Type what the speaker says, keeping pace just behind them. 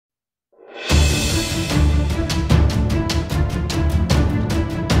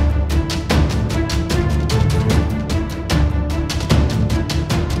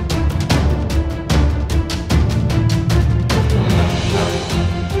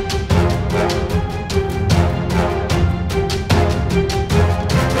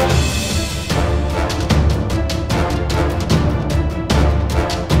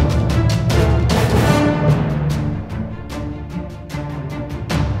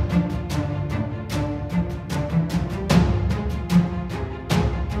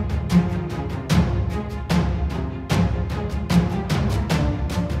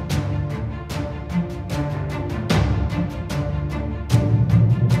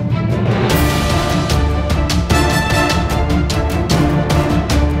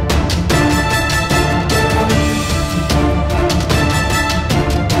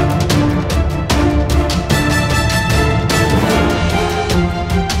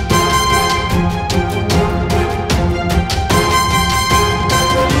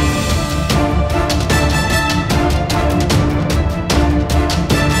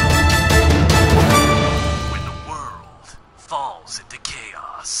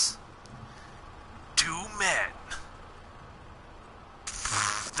chaos. Two men.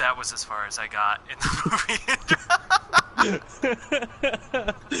 That was as far as I got in the movie.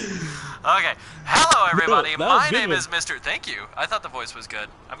 Okay. Hello, everybody. My name is Mr. Thank you. I thought the voice was good.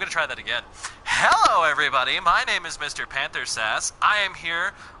 I'm going to try that again. Hello, everybody. My name is Mr. Panther Sass. I am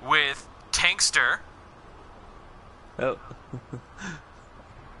here with Tankster. Oh.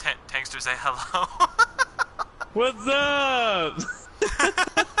 Tankster, say hello. What's up?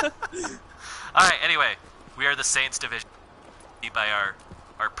 Alright, anyway. We are the Saints Division by our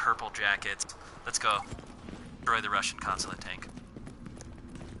purple jackets. Let's go destroy the Russian consulate tank.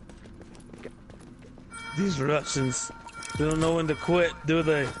 These Russians, they don't know when to quit, do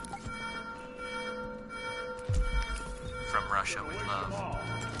they? From Russia with love.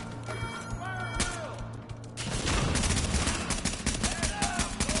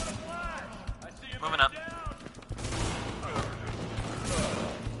 Moving up.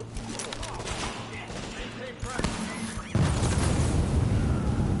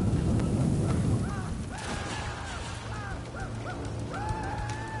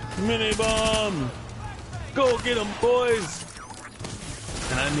 Mini bomb! Go get them, boys!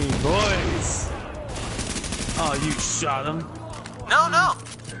 And I mean boys! Oh, you shot him? No! Oh.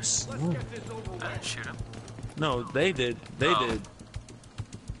 I didn't shoot him. No, they did. They did.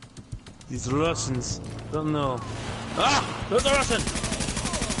 These Russians don't know. Ah! There's a Russian!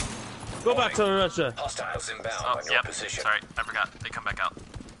 Go back to Russia. Hostiles inbound on your Yep. position. Sorry, I forgot. They come back out.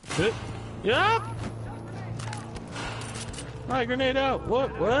 Yep! My grenade out.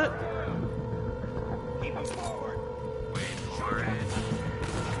 What? What? Wait for it.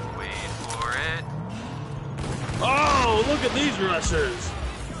 Wait for it. Oh, look at these rushers.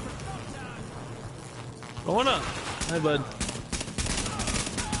 Going up. Hi, bud.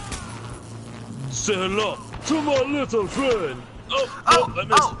 Say hello to my little friend. I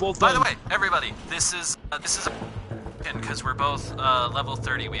missed both by the times. way, everybody, this is because we're both level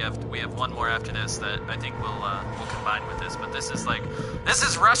 30. We have one more after this that I think will combine with this. But this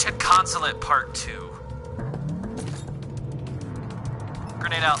is Russian Consulate Part 2.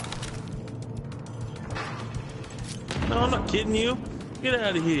 Grenade out. No, I'm not kidding you. Get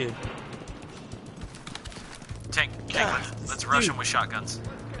out of here. Tank, let's rush them with shotguns.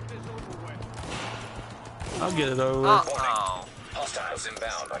 I'll get it over with. Oh. Hostiles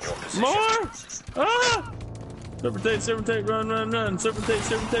inbound on your position. More? Ah! Serpentate, run, run, run.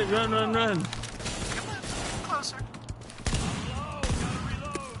 Serpentate, run, run, run. Closer.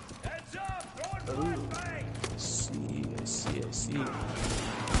 I see.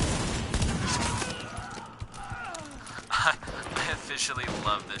 I officially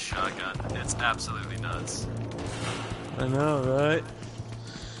love this shotgun. It's absolutely nuts. I know, right?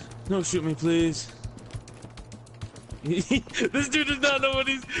 No, shoot me, please. This dude does not know what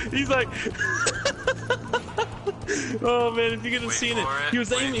he's like. Oh man, if you could have seen it. He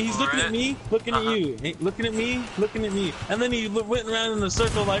was aiming, he's looking at me, looking at you. Looking at me, looking at me. And then he went around in a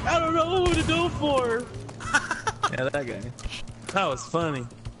circle like, I don't know who to go for. Yeah, that guy. That was funny.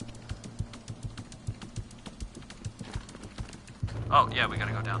 Oh yeah, we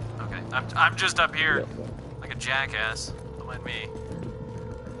gotta go down. Okay, I'm just up here like a jackass. Don't mind me.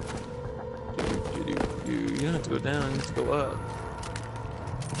 You don't have to go down, you have to go up.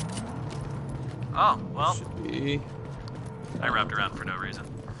 Oh, well, Should be. I wrapped around for no reason.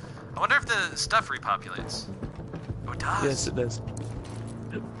 I wonder if the stuff repopulates. Oh, it does. Yes, it does.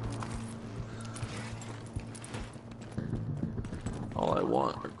 All I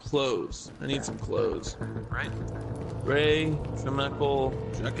want are clothes. I need some clothes. Right? Gray, thermal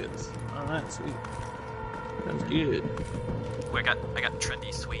jackets. Alright, sweet. Sounds good. Oh, I got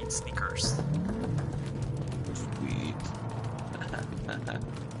trendy, sweet sneakers. Sweet.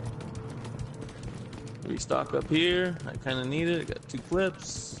 Restock up here. I kind of need it. I got 2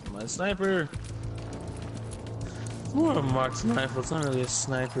 clips. My sniper. It's more of a marksman rifle. It's not really a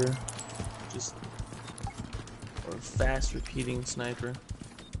sniper. Just or a fast repeating sniper.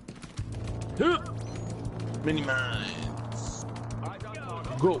 Mini mines.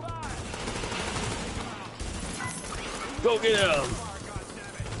 Go. Go get him.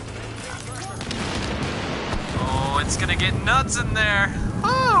 Oh, it's gonna get nuts in there.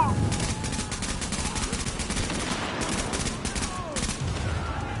 Oh!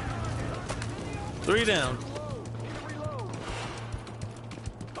 3 down.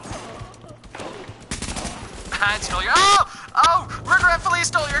 I stole your— Oh! Regretfully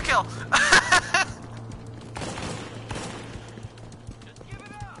stole your kill!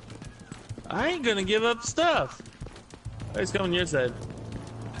 I ain't gonna give up stuff. Oh, he's coming your side.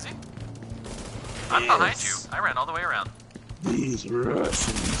 Is he? I'm behind you. I ran all the way around. These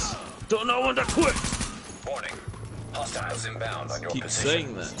Russians don't know when to quit. Warning. Hostiles inbound on your Keep position.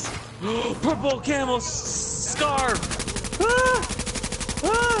 saying that. Purple camel scarf. Ah!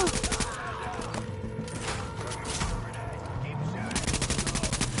 Ah!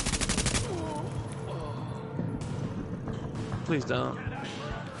 Please don't.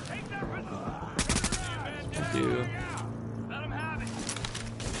 Thank you.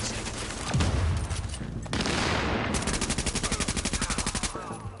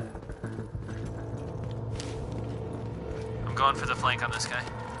 I'm going for the flank on this guy.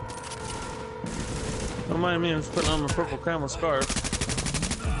 Don't mind me, I'm just putting on my purple camel scarf.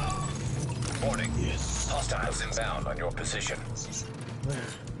 Warning. Yes. Hostiles inbound on your position. Where?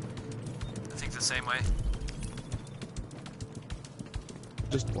 I think the same way.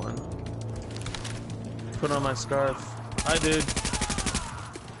 Just one. Put on my scarf. I did.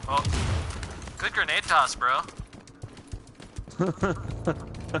 Oh, good grenade toss, bro.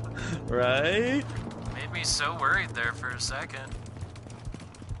 Right? Made me so worried there for a second.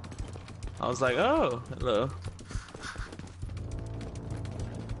 I was like, oh, hello.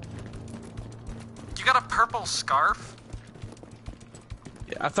 You got a purple scarf?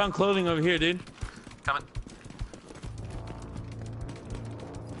 Yeah, I found clothing over here, dude. Coming.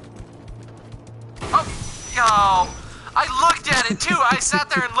 Oh, yo! I looked at it too. I sat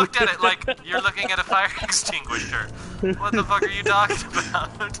there and looked at it like you're looking at a fire extinguisher. What the fuck are you talking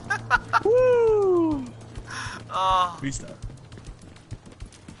about? Woo! Oh. Restart.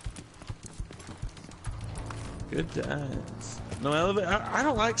 Good times. No elevator. I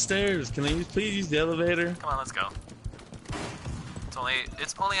don't like stairs. Can I please use the elevator? Come on, let's go.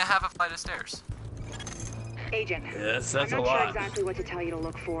 It's only a half a flight of stairs. Agent. Yes, that's I'm a not sure lot. exactly what to tell you to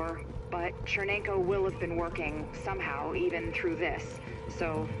look for, but Chernenko will have been working somehow, even through this.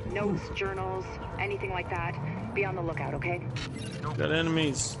 So, notes, journals, anything like that, be on the lookout, okay? Got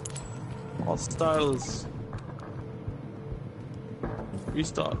enemies. All styles.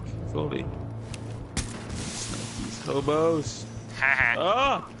 Restock. Fully. These hobos.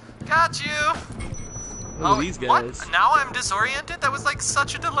 Oh! Got you! Look at these guys. What? Now I'm disoriented? That was like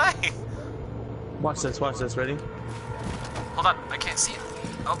such a delay. Watch this, ready? Hold on, I can't see it.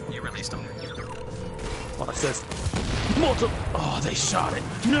 Oh, you released him. Watch this. Multiple. Oh, they shot it.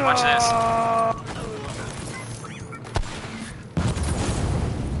 No! Watch this.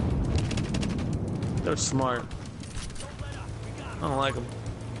 They're smart. I don't like them.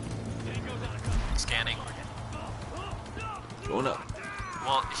 Scanning. Going up.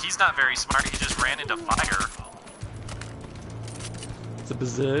 Well, he's not very smart. He just ran into fire. It's a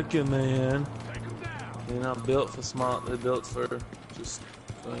bazooka, man. They're not built for smart. They're built for just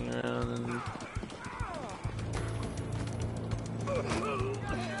going around and.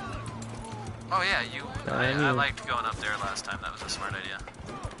 Oh yeah, I liked going up there last time. That was a smart idea.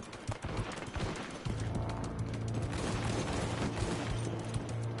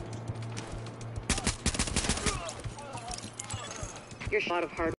 You're a lot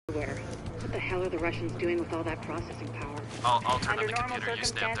of hardware. What the hell are the Russians doing with all that processing power? I'll turn Under on the normal computer. You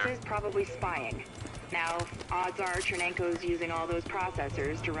stay up there. circumstances, probably spying. Now, odds are Chernenko's using all those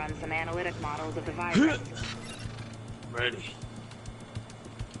processors to run some analytic models of the virus. Ready.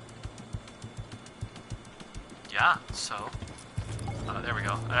 Yeah, so. There we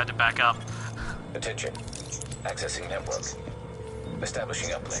go. I had to back up. Attention. Accessing network.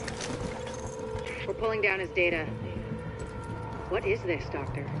 Establishing uplink. We're pulling down his data. What is this,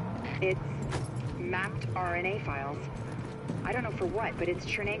 Doctor? It's mapped RNA files. I don't know for what, but it's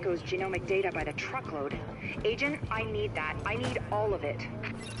Chernenko's genomic data by the truckload. Agent, I need that. I need all of it.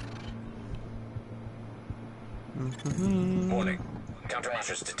 Warning.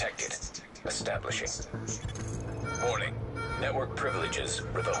 Countermeasures detected. Establishing. Warning. Network privileges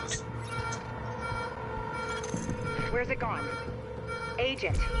revoked. Where's it gone?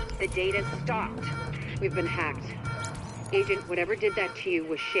 Agent, the data stopped. We've been hacked. Agent, whatever did that to you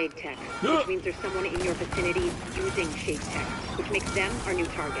was Shade Tech, which means there's someone in your vicinity using Shade Tech, which makes them our new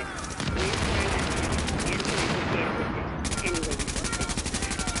target. We acquire that tech and connect data with it, anyway.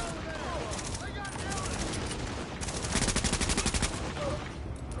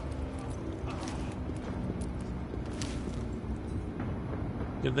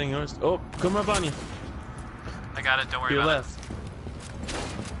 Good thing yours. Oh, come up on you. I got it. Don't worry To your about left. it.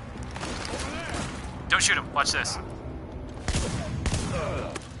 Don't shoot him. Watch this.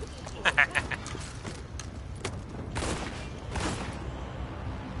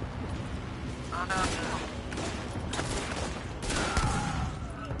 Oh no.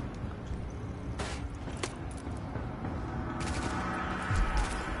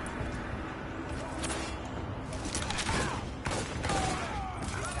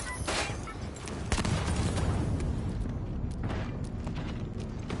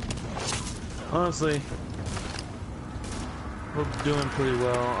 Honestly, we're doing pretty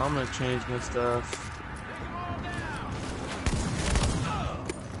well. I'm gonna change my stuff.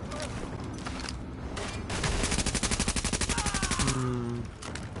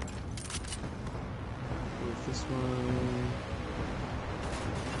 With this one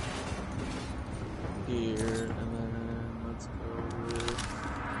here, and then let's go with.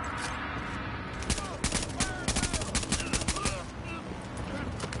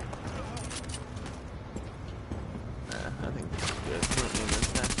 I think this is good.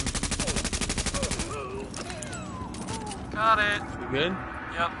 Got it. You good?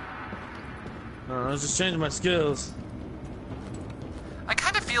 Yep. I was just changing my skills. I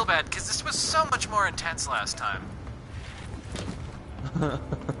kind of feel bad because this was so much more intense last time. I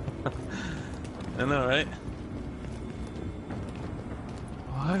know, right?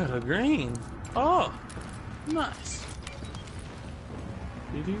 Oh, I got a green. Oh, nice.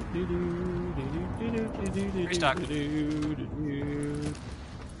 Restock.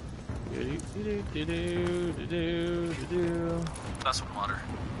 That's some water.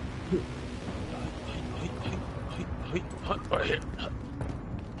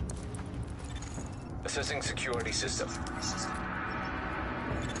 Assessing security system.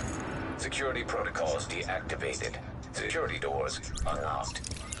 Security protocols deactivated. Security doors unlocked.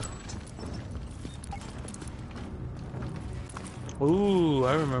 Ooh,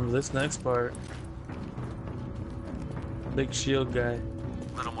 I remember this next part. Big shield guy.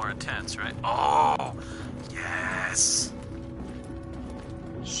 A little more intense, right? Oh, yes.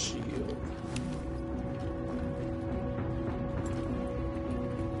 Shield.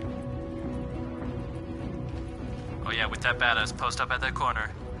 Oh yeah, with that badass post up at that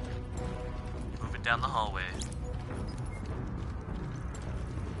corner. Moving down the hallway.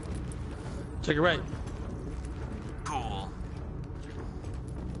 Check it right. Pool.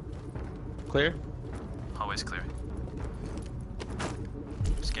 Clear? Hallway's clear.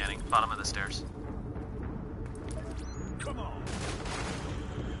 Scanning. Bottom of the stairs. Come on.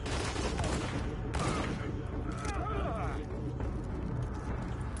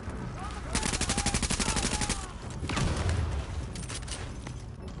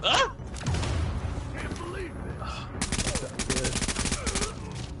 Ah! Can't believe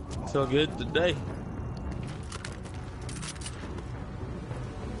this. So good today.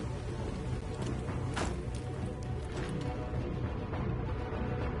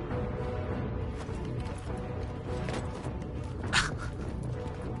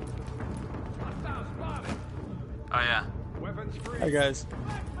 Oh yeah. Weapons free. Hi guys.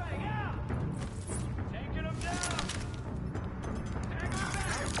 Flashbang out. Taking them down.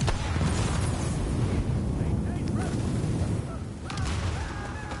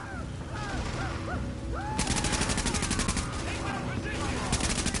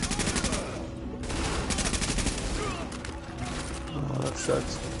 Oh, that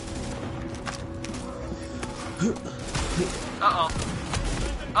sucks. Uh-oh.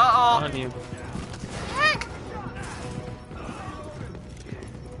 Uh-oh. On you.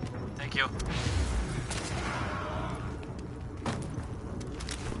 Thank you.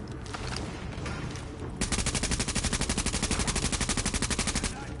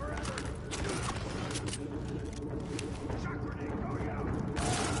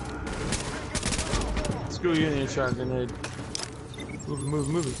 Screw you and your shot grenade. Move it, move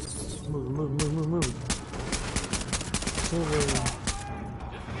it, move it. Move it, move it, move it, move it, move it. Move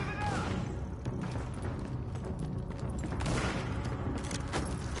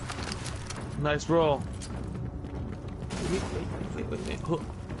it. Nice roll. Wait. Oh.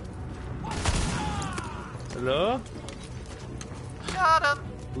 Hello? Got him.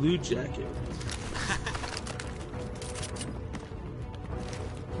 Blue jacket.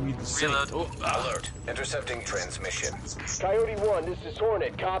 Read the same. Reload. Oh, Alert. Intercepting transmission. Coyote 1, this is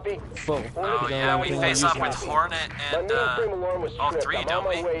Hornet. Copy? fuck. Oh yeah, we face off with Hornet and My middle frame alarm was all tripped. three, I'm don't on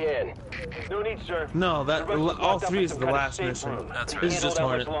we? my way in. No need, sir. No, that The rest was all locked up three in is some the kind of last safe mission. room. That's right. We This is can't just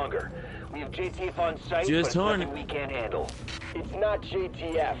hold that Hornet. much longer. We have JTF on site, Just but it's Hornet. nothing we can't handle. It's not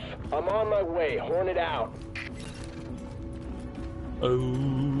JTF. I'm on my way. Hornet out.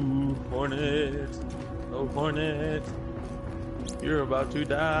 Oh, Hornet. Oh, Hornet. You're about to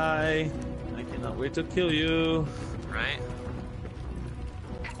die. I cannot wait to kill you. Right?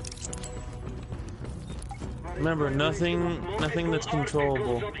 Remember, nothing that's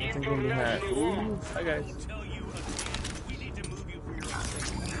controllable. Nothing can be hacked. Ooh, hi guys. Tell you again. We need to move you for your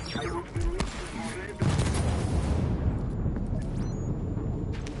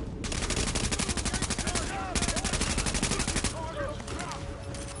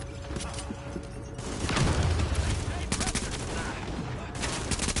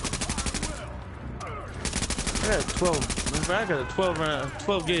got 12. If I got a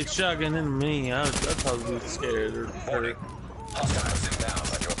 12 gauge shotgun in me, I'd probably be scared or hurt. Hostiles inbound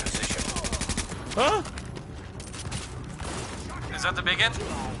on your position. Huh? Is that the big end?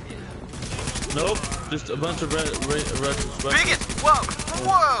 Nope. Just a bunch of Russians. Big end! Whoa!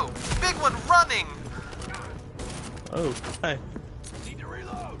 Whoa! Big one running! Oh, hi.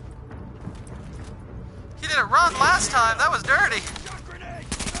 He didn't run last time. That was dirty.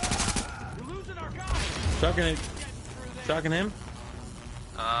 Shocking him?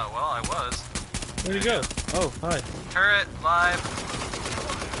 Well, I was. Where'd he go? Oh, hi. Turret, live.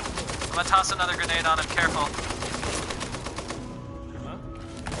 I'm gonna toss another grenade on him, careful.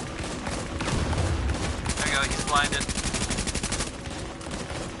 There you go, he's blinded.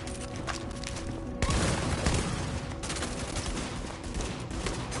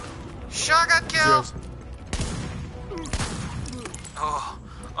 Shotgun kill! Zeros.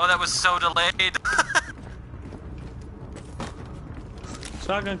 Oh, that was so delayed.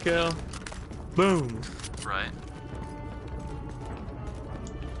 Shotgun kill. Boom. Right.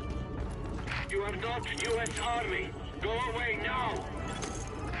 You are not U.S. Army. Go away now.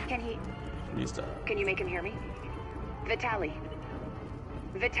 Can Restart. you make him hear me? Vitali.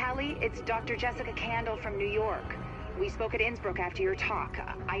 Vitali, it's Dr. Jessica Candle from New York. We spoke at Innsbruck after your talk.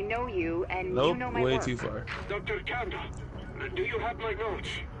 I know you, and Nope, you know my way work. too far. Dr. Kanda, do you have my notes?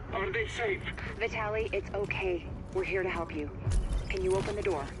 Are they safe? Vitali, it's okay. We're here to help you. Can you open the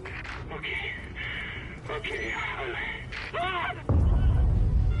door? Okay. Okay.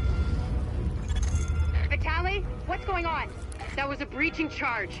 Vitali, what's going on? That was a breaching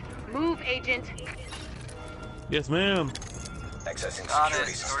charge. Move, Agent. Yes, ma'am. Accessing Got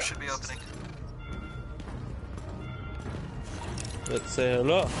security it. system. Door should be opening. Let's say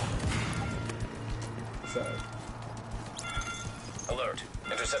hello. Sorry. Alert.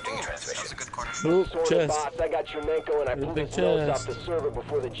 Intercepting That transmission. was a good corner. Nope, Sorted, chest. boss. I got your Mako and I Nope, pulled his chest. notes off the server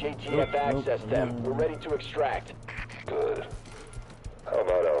before the JTF Nope, accessed them. nope. We're ready to extract. Good. How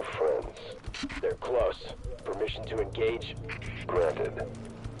about our friends? They're close. Permission to engage? Granted.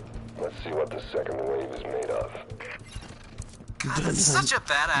 Let's see what the second wave is made of. God, that's such a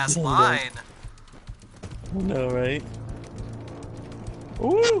badass Dun, dun. line. No, right?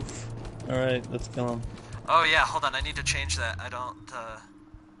 Oof. Alright, let's kill him. Oh yeah, hold on, I need to change that. I don't,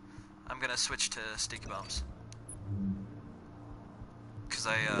 I'm gonna switch to sticky bombs. Cause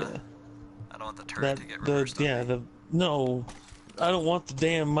I don't want the turret to get reversed. No. I don't want the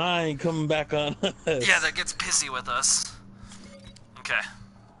damn mine coming back on us. Yeah, that gets pissy with us. Okay.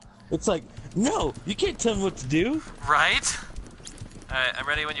 It's like, no, you can't tell me what to do. Right? Alright, I'm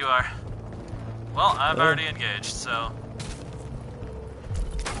ready when you are. Well, I've already engaged, so...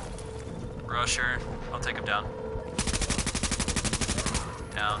 Rusher, I'll take him down.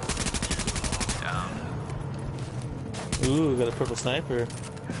 Down. Down. Ooh, got a purple sniper.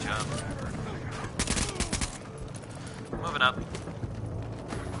 Good job. Moving up.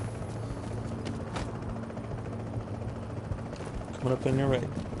 Coming up on your right.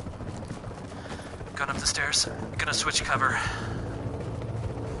 Going up the stairs. Gonna switch cover.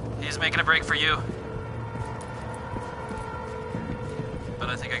 He's making a break for you. But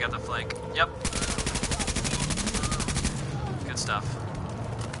I think I got the flank. Yep. Good stuff.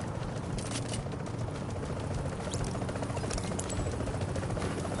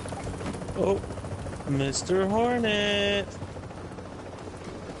 Oh, Mr. Hornet.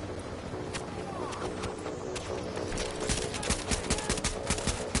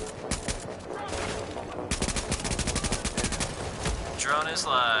 Drone is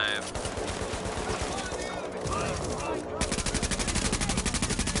live.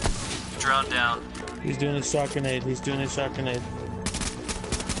 Drone down. He's doing his shock grenade. He's doing his shock grenade.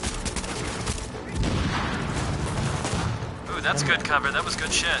 Ooh, that's good cover. That was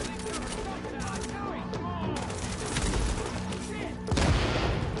good shit.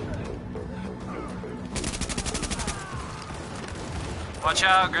 Watch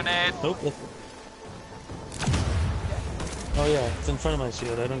out, grenade. Nope. Oh yeah, it's in front of my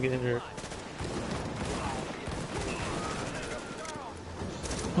shield. I don't get hurt.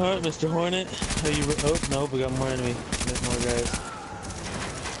 Alright, Mr. Hornet. Are you... Oh, nope, we got more enemy. There's more guys.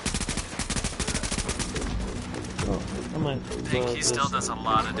 Oh, I might I think he still does a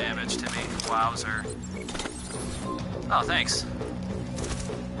lot of damage to me. Wowzer. Oh, thanks.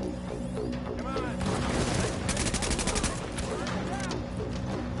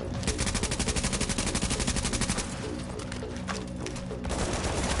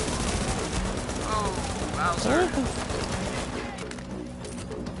 Oh, wowzer.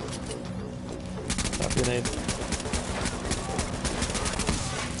 Shock grenade.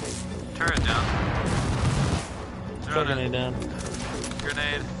 Turret down. Throw grenade down.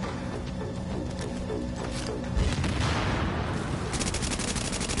 Grenade.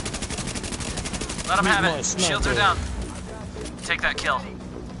 Let him have it. Shields are down. Take that kill.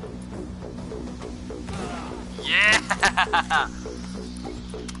 Yeah!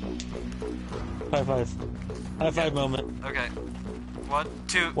 High five. High five moment. Okay. 1,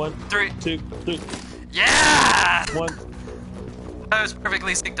 2, 1, 3. 2, 3. Yeah! 1. That was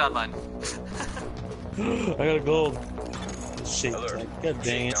perfectly synced on mine. I got a gold. Shit. Alert. God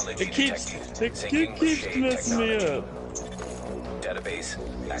dang it. Technology It keeps detected. messing me up. Database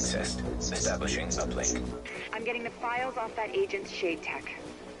accessed. Establishing uplink. I'm getting the files off that agent's shade tech.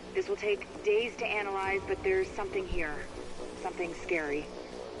 This will take days to analyze, but there's something here. Something scary.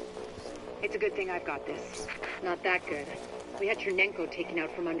 It's a good thing I've got this. Not that good. We had Chernenko taken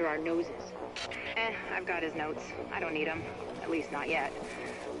out from under our noses. I've got his notes. I don't need them. At least not yet.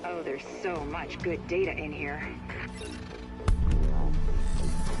 Oh, there's so much good data in here.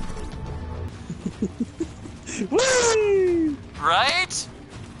 Woo! Right?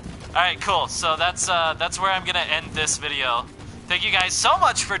 Alright, cool. So that's where I'm gonna end this video. Thank you guys so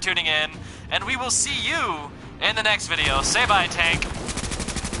much for tuning in, and we will see you in the next video. Say bye, Tank.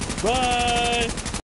 Bye!